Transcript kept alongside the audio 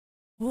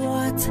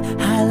What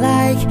I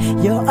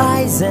like your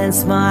eyes and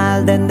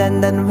smile,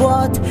 then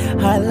what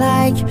I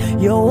like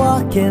your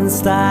walking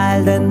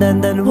style, then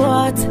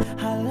what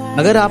I like.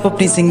 अगर आप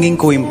अपनी singing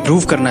को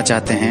improve करना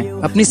चाहते हैं,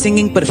 अपनी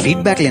सिंगिंग पर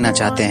फीडबैक लेना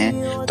चाहते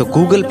हैं, तो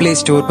गूगल प्ले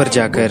स्टोर पर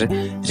जाकर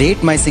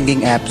रेट माई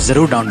सिंगिंग ऐप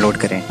जरूर डाउनलोड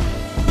करें।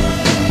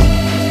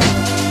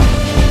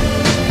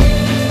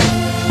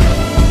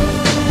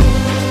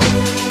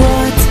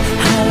 What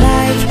I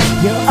like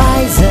your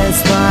eyes and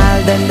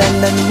smile, then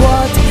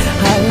what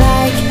I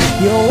like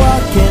your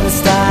walking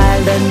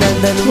style, then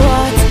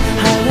what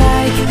I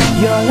like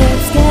your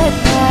lips get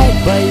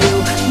tight by you.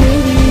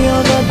 Maybe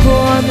you're not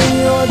born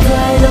in your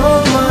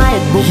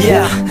dynamite.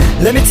 Yeah,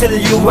 let me tell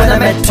you when I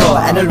met her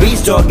and I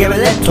reached her, gave a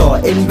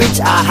letter in which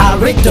I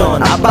have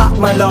written about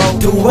my love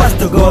towards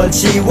the girl.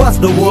 She was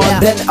the one.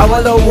 Then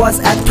our love was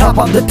at top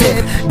of the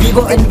tip. We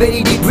were in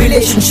very deep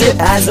relationship.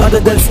 As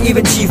other girls,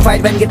 even she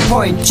fight when get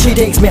point. She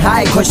takes me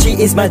high cause she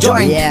is my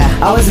joint.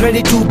 I was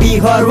ready to be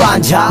her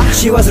ranja.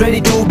 She was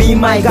ready to be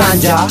my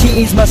ganja. She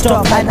is my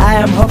stuff and I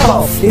am her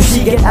puff. If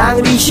she get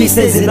angry, she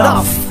says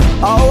enough.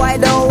 Oh I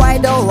don't, I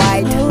don't,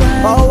 I don't.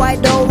 Oh I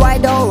don't, I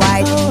don't,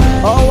 I don't.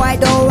 Oh I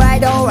don't, I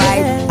don't, I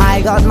don't.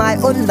 I got my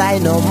own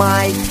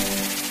dynamite.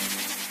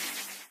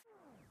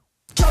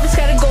 24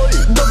 carat gold,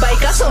 Dubai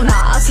का सोना,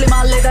 असली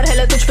माल लेकर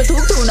हेले तुझ पे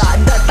थूक दूना।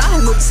 डरता है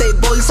मुझसे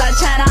बोल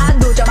सच है ना,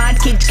 दो जमात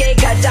खींच के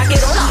घर जाके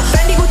रोना।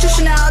 बैंडी को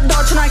चुशना,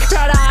 दौड़ना की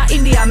प्राड़ा,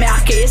 इंडिया में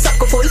आके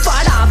सबको फुल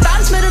फाड़ा।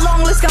 फैंस मेरे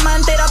लॉन्ग लिस्ट का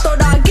मैन तेरा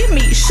तोड़ा, give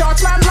me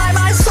shots man lime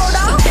आई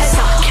सोडा।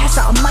 कैसा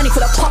कैसा money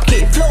full of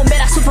pocket, flow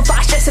मेरा सुपर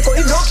फास्ट जैसे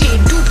कोई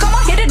rocket. Dude come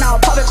on hit it now,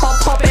 pop it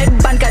pop it,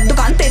 बंद कर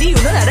दुकान तेरी,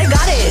 you know that I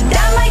got it.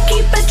 Dam I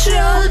keep it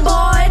chill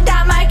boy,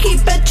 damn I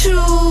keep it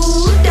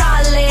true.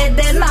 डाले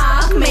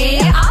दिमाग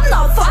में, I'm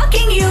not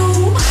fucking you.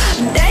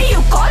 Then you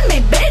call me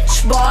bitch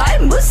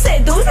boy, मुझसे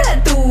दूर रह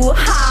तू।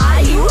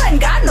 हाँ, you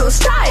ain't got no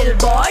style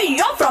boy,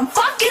 you're from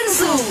fucking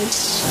zoo.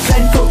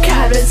 24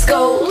 carats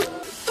gold,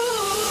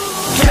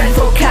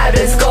 24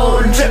 carats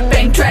gold,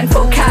 dripping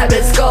 24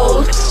 carats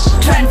gold,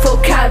 24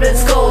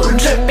 carats gold,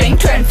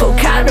 dripping 24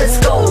 carats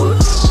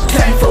gold,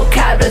 24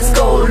 carats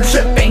gold,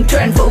 dripping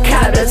 24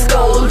 carats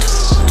gold,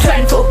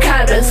 24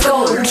 carats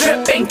gold,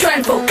 dripping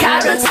 24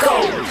 carats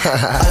gold.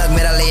 अलग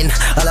मेरा लेन,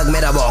 अलग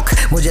मेरा walk,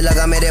 मुझे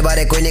लगा मेरे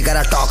बारे कोई नहीं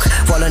करा टॉक।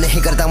 फॉलो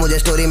नहीं करता मुझे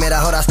स्टोरी, मेरा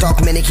हो रहा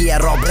स्टॉक। मैंने किया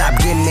रॉब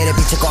रैप गेम, मेरे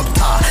पीछे कॉप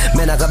था।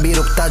 मैं ना कभी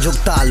रुकता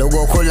झुकता,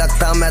 लोगों को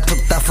लगता मैं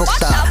थुकता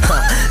फुकता।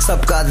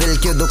 सबका दिल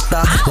क्यों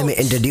दुखता, let me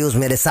introduce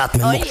मेरे साथ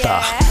में मुक्ता।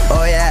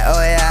 ओ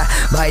या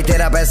भाई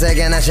तेरा पैसे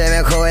के नशे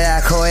में खोया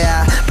खोया,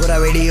 पूरा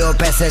वीडियो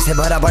पैसे से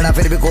भरा पड़ा,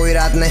 फिर भी कोई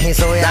रात नहीं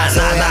सोया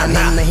सोया।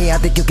 नींद नहीं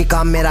आती क्योंकि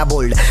काम मेरा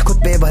बोल्ड,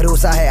 खुद पे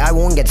भरोसा है I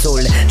won't get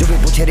sold। जो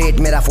भी पूछे रेट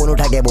मेरा फोन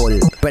उठा के बोल,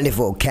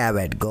 24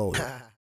 कैरेट गोल्ड।